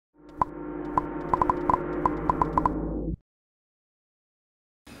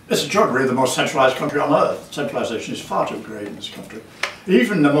It's generally the most centralised country on earth. Centralisation is far too great in this country.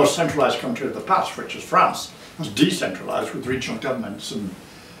 Even the most centralised country of the past, which is France, was decentralised with regional governments and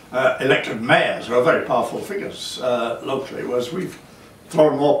elected mayors who are very powerful figures locally, whereas we've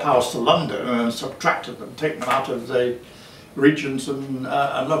thrown more powers to London and subtracted them, taken them out of the regions and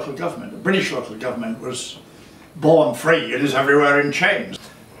local government. The British local government was born free and is everywhere in chains.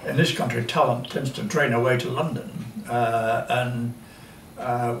 In this country, talent tends to drain away to London, and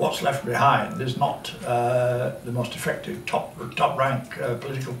what's left behind is not the most effective top-rank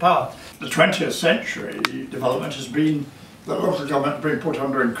political power. The 20th century development has been that local government has been put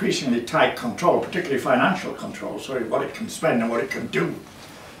under increasingly tight control, particularly financial control, so what it can spend and what it can do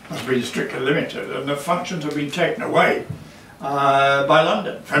has been strictly limited, and the functions have been taken away by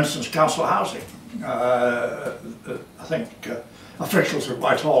London. For instance, council housing. I think officials at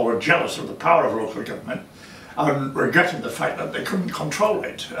Whitehall were jealous of the power of local government and regretted the fact that they couldn't control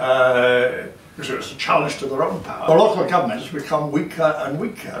it because it was a challenge to their own power. The local government has become weaker and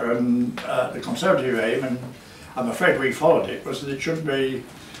weaker, and the Conservative aim, and I'm afraid we followed it, was that it should be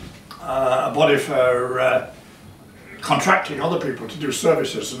a body for contracting other people to do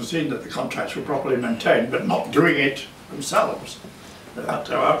services and seeing that the contracts were properly maintained, but not doing it themselves. They had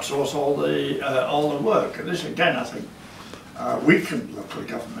to outsource all the work, and this again, I think, weakened local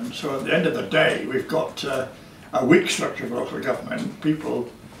government. So at the end of the day, we've got a weak structure of local government. People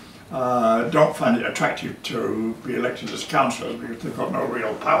don't find it attractive to be elected as councillors because they've got no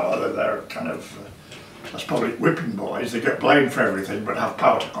real power. They're kind of, that's probably whipping boys. They get blamed for everything but have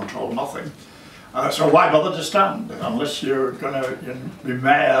power to control nothing. So why bother to stand unless you're going to be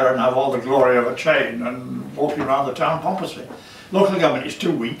mayor and have all the glory of a chain and walking around the town pompously? Local government is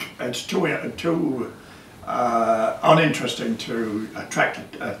too weak. It's too uninteresting to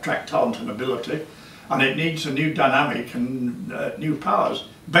attract talent and ability, and it needs a new dynamic and new powers.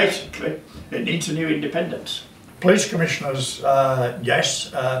 Basically, it needs a new independence. Police commissioners,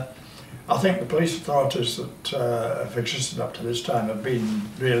 yes. I think the police authorities that have existed up to this time have been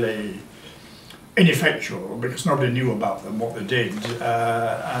really ineffectual because nobody knew about them, what they did,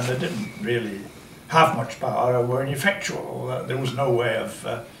 and they didn't really have much power, were ineffectual. There was no way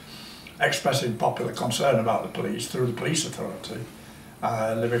of expressing popular concern about the police through the police authority.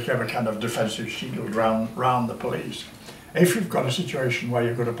 They became a kind of defensive shield round the police. If you've got a situation where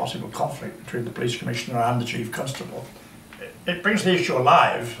you've got a possible conflict between the police commissioner and the chief constable, it brings the issue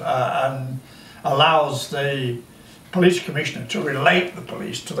alive and allows the police commissioner to relate the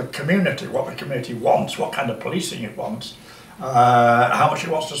police to the community, what the community wants, what kind of policing it wants, how much it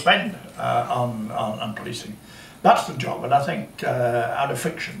wants to spend on policing. That's the job, and I think out of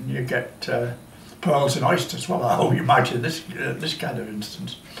fiction you get pearls and oysters. Well, I hope you might in this kind of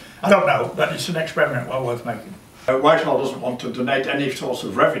instance. I don't know, but it's an experiment well worth making. Whitehall doesn't want to donate any source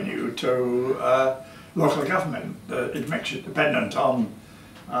of revenue to local government. It makes it dependent on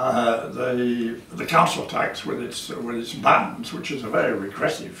the council tax with its bands, which is a very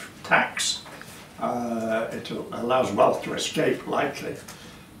regressive tax. It allows wealth to escape lightly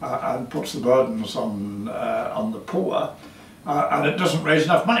and puts the burdens on the poor, and it doesn't raise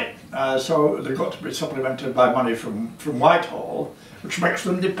enough money. So they've got to be supplemented by money from Whitehall, which makes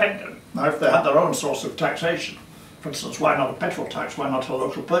them dependent. Now, if they had their own source of taxation, for instance, why not a petrol tax? Why not a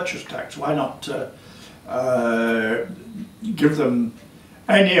local purchase tax? Why not give them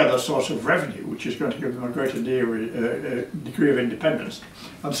any other source of revenue which is going to give them a greater degree of independence,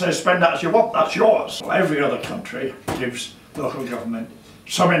 and say spend that as you want, that's yours. Every other country gives local government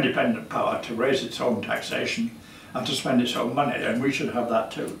some independent power to raise its own taxation and to spend its own money, and we should have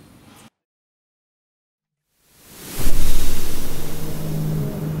that too.